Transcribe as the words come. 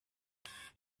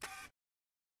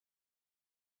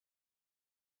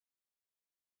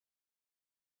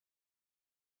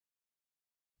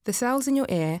The cells in your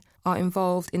ear are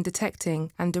involved in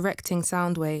detecting and directing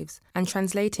sound waves and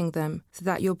translating them so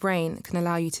that your brain can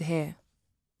allow you to hear.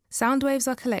 Sound waves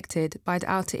are collected by the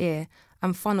outer ear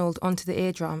and funneled onto the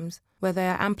eardrums, where they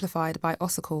are amplified by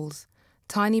ossicles,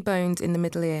 tiny bones in the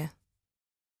middle ear.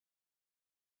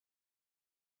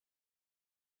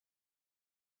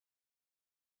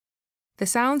 The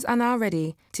sounds are now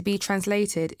ready to be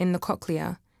translated in the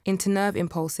cochlea into nerve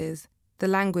impulses, the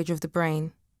language of the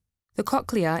brain. The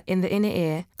cochlea in the inner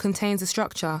ear contains a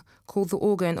structure called the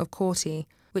organ of Corti,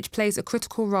 which plays a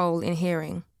critical role in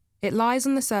hearing. It lies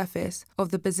on the surface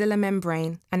of the basilar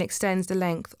membrane and extends the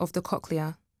length of the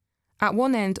cochlea. At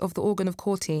one end of the organ of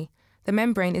Corti, the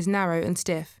membrane is narrow and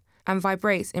stiff and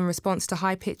vibrates in response to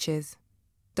high pitches.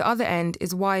 The other end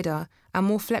is wider and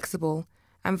more flexible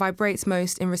and vibrates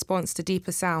most in response to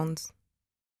deeper sounds.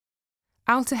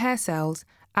 Outer hair cells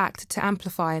act to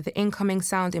amplify the incoming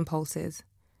sound impulses.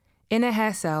 Inner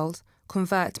hair cells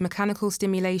convert mechanical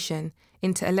stimulation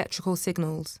into electrical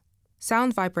signals.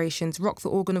 Sound vibrations rock the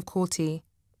organ of Corti,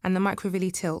 and the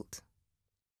microvilli tilt.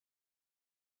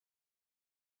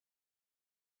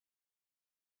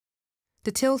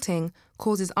 The tilting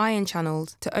causes ion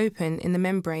channels to open in the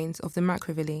membranes of the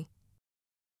microvilli,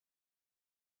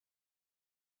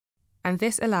 and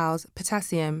this allows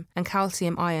potassium and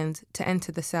calcium ions to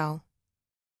enter the cell.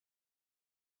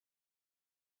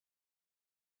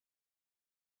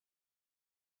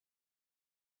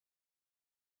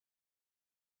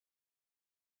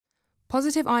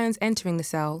 Positive ions entering the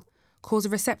cell cause a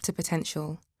receptor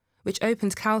potential, which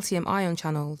opens calcium ion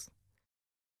channels.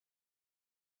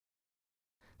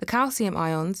 The calcium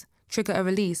ions trigger a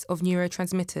release of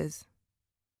neurotransmitters,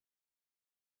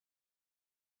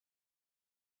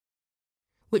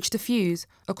 which diffuse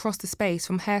across the space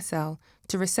from hair cell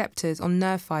to receptors on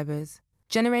nerve fibers,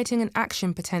 generating an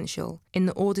action potential in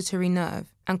the auditory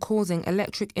nerve and causing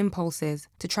electric impulses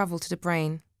to travel to the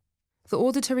brain. The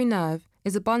auditory nerve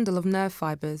is a bundle of nerve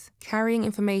fibers carrying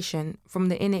information from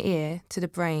the inner ear to the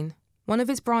brain. One of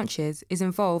its branches is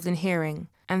involved in hearing,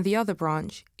 and the other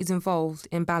branch is involved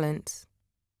in balance.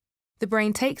 The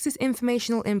brain takes this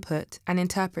informational input and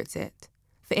interprets it.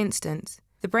 For instance,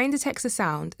 the brain detects a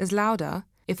sound as louder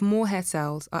if more hair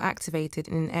cells are activated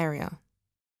in an area.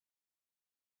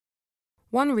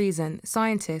 One reason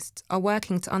scientists are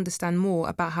working to understand more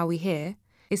about how we hear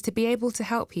is to be able to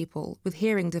help people with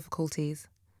hearing difficulties.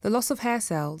 The loss of hair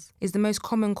cells is the most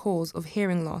common cause of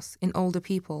hearing loss in older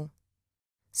people.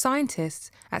 Scientists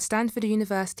at Stanford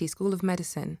University School of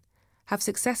Medicine have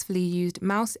successfully used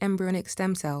mouse embryonic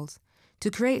stem cells to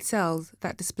create cells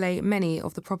that display many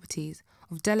of the properties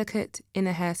of delicate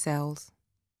inner hair cells.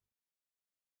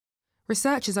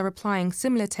 Researchers are applying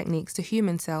similar techniques to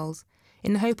human cells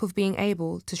in the hope of being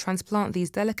able to transplant these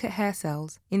delicate hair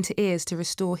cells into ears to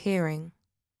restore hearing.